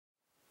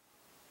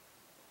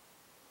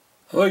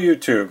Hello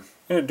YouTube.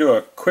 I'm going to do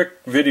a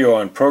quick video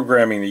on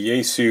programming the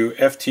Yaesu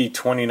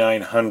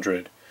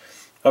FT-2900.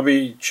 I'll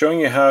be showing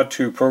you how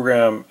to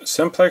program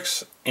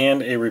simplex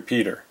and a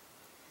repeater.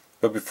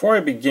 But before I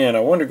begin,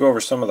 I want to go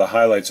over some of the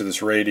highlights of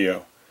this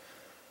radio.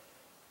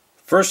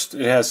 First,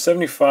 it has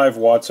 75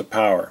 watts of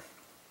power.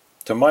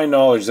 To my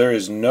knowledge, there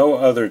is no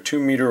other 2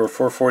 meter or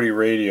 440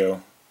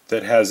 radio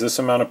that has this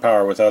amount of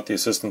power without the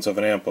assistance of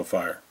an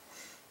amplifier.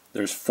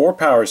 There's 4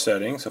 power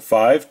settings, a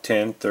 5,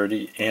 10,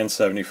 30, and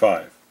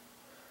 75.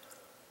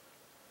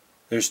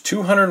 There's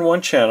 201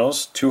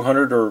 channels,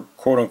 200 are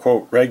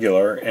quote-unquote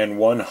regular, and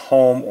 1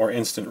 home or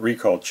instant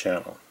recall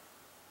channel.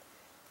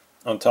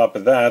 On top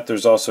of that,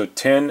 there's also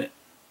 10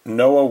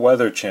 NOAA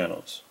weather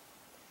channels.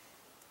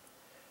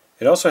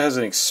 It also has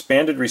an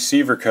expanded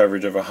receiver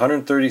coverage of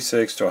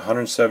 136 to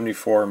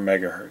 174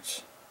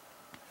 megahertz.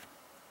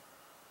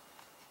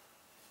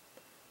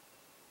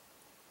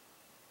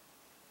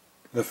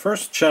 The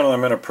first channel I'm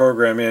going to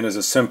program in is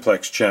a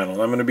simplex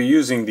channel. I'm going to be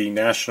using the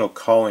national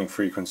calling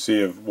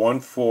frequency of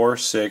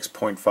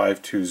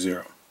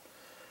 146.520.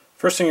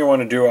 First thing you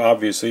want to do,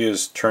 obviously,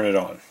 is turn it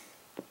on.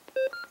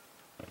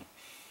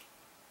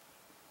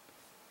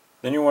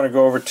 Then you want to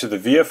go over to the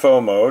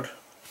VFO mode,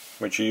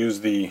 which you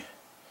use the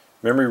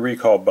memory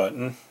recall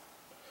button.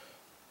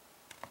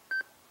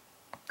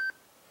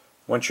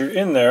 Once you're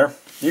in there,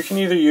 you can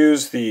either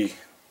use the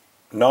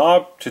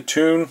knob to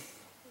tune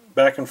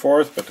back and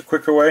forth, but the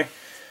quicker way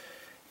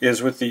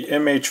is with the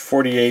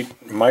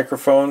MH48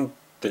 microphone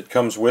that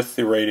comes with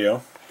the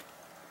radio.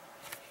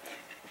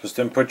 Just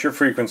input your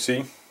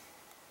frequency.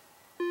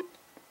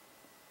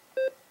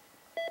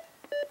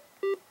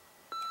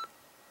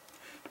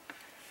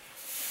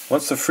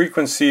 Once the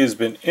frequency has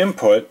been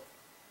input,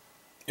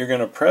 you're going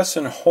to press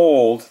and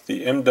hold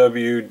the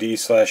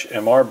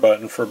MWD/MR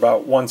button for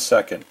about 1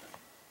 second.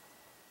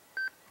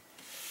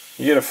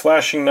 You get a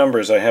flashing number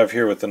as I have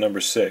here with the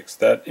number 6.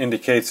 That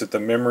indicates that the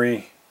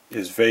memory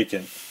is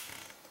vacant.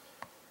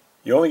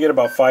 You only get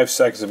about 5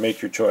 seconds to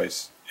make your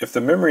choice. If the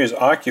memory is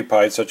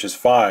occupied, such as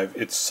 5,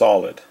 it's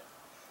solid.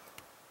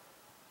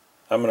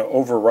 I'm going to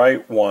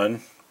overwrite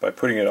 1 by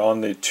putting it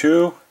on the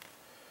 2,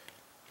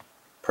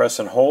 press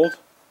and hold.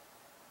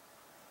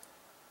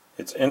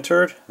 It's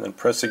entered, and then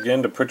press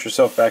again to put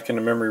yourself back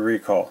into memory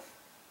recall.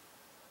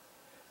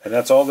 And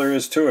that's all there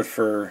is to it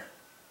for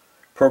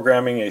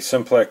programming a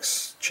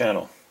simplex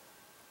channel.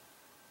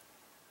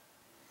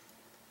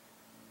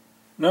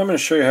 Now I'm going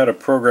to show you how to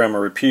program a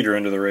repeater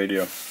into the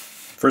radio.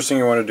 First thing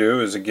you want to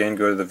do is again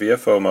go to the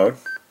VFO mode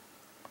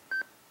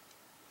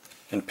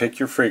and pick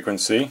your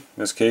frequency. In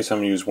this case I'm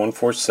going to use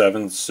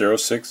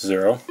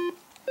 147.060.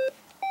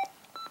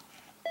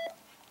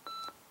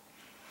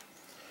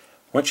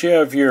 Once you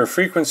have your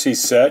frequency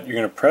set, you're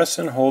going to press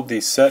and hold the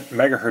set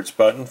megahertz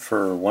button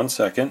for 1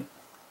 second.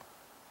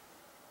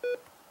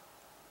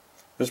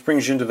 This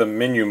brings you into the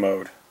menu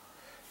mode.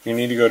 You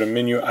need to go to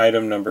menu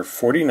item number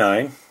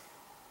 49,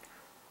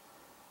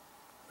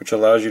 which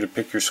allows you to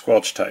pick your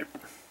squelch type.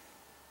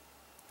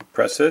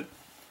 Press it,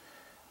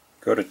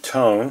 go to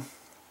tone,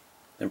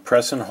 and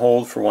press and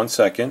hold for 1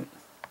 second.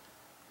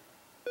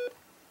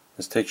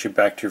 This takes you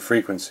back to your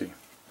frequency.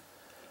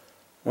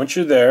 Once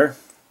you're there,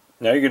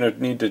 now you're going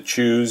to need to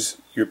choose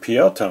your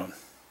PL tone.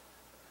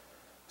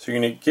 So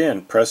you're going to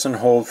again press and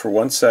hold for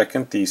 1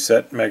 second the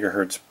set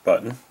megahertz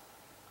button.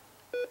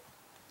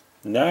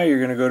 Now you're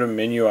going to go to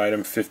menu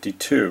item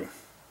 52.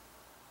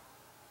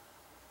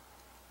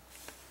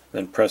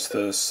 Then press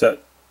the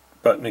set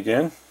button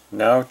again.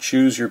 Now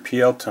choose your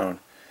PL tone.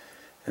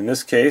 In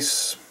this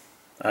case,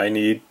 I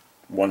need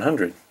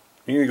 100.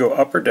 You can go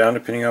up or down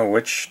depending on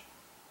which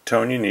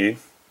tone you need.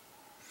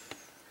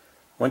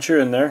 Once you're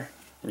in there,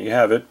 and you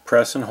have it,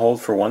 press and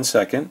hold for 1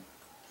 second.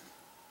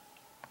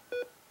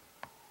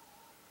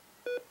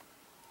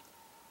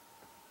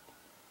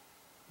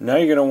 Now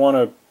you're going to want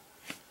to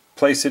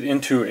place it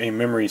into a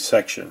memory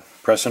section.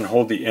 Press and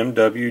hold the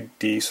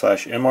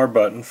MWD/MR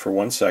button for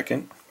 1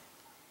 second.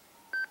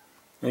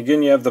 And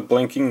again, you have the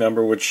blinking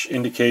number, which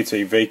indicates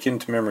a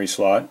vacant memory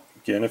slot.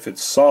 Again, if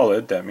it's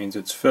solid, that means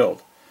it's filled.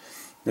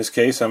 In this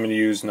case, I'm going to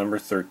use number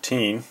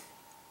 13. I'm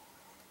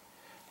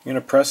going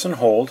to press and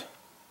hold,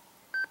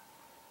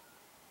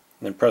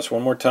 and then press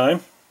one more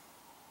time,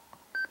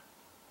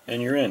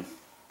 and you're in.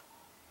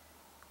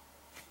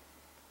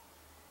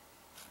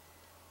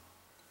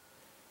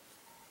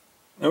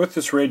 Now with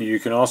this radio, you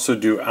can also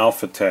do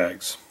alpha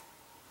tags.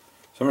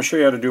 So I'm going to show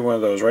you how to do one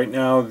of those. Right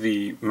now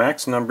the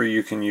max number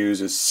you can use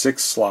is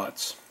 6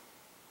 slots.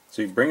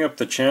 So you bring up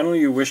the channel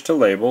you wish to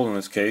label, in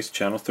this case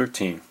channel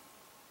 13.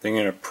 Then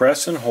you're going to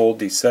press and hold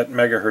the set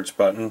megahertz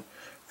button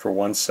for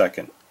 1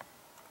 second.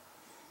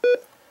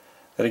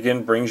 That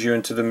again brings you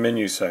into the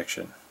menu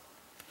section.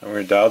 And we're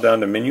going to dial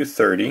down to menu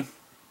 30,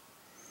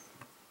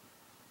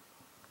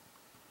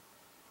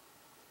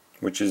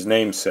 which is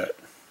name set.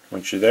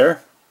 Once you're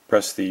there,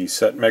 press the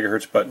set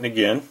megahertz button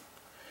again,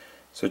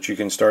 so that you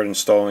can start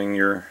entering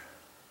your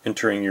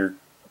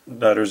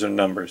letters and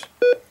numbers.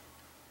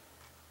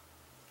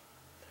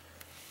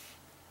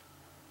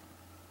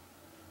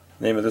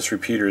 Name of this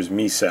repeater is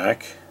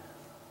MESAC.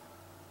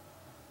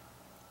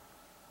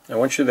 And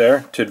once you're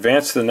there, to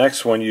advance to the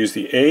next one, use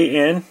the A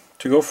in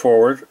to go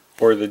forward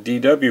or the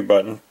DW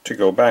button to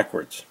go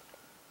backwards.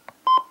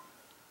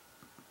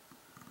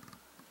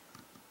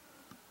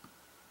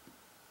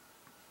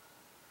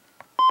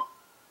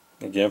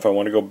 Again, if I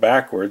want to go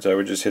backwards, I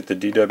would just hit the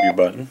DW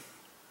button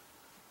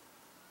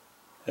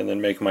and then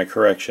make my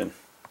correction.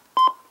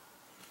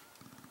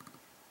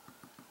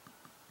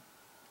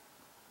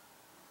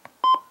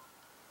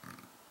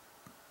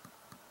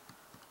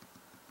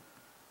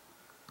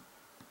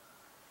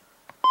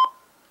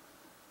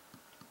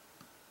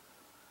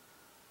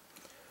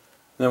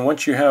 Then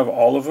once you have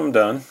all of them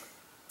done,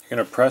 you're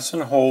going to press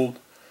and hold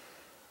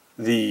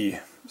the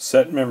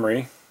set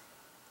memory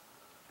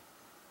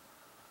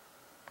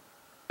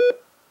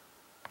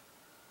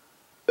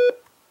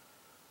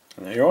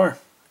and there you are.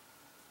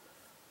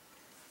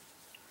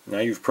 Now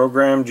you've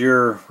programmed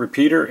your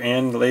repeater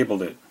and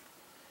labeled it.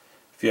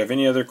 If you have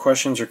any other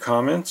questions or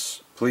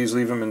comments, please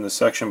leave them in the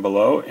section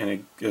below,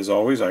 and as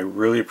always, I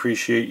really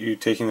appreciate you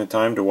taking the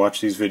time to watch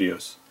these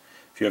videos.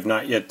 If you have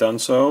not yet done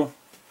so,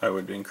 I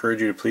would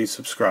encourage you to please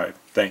subscribe.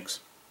 Thanks.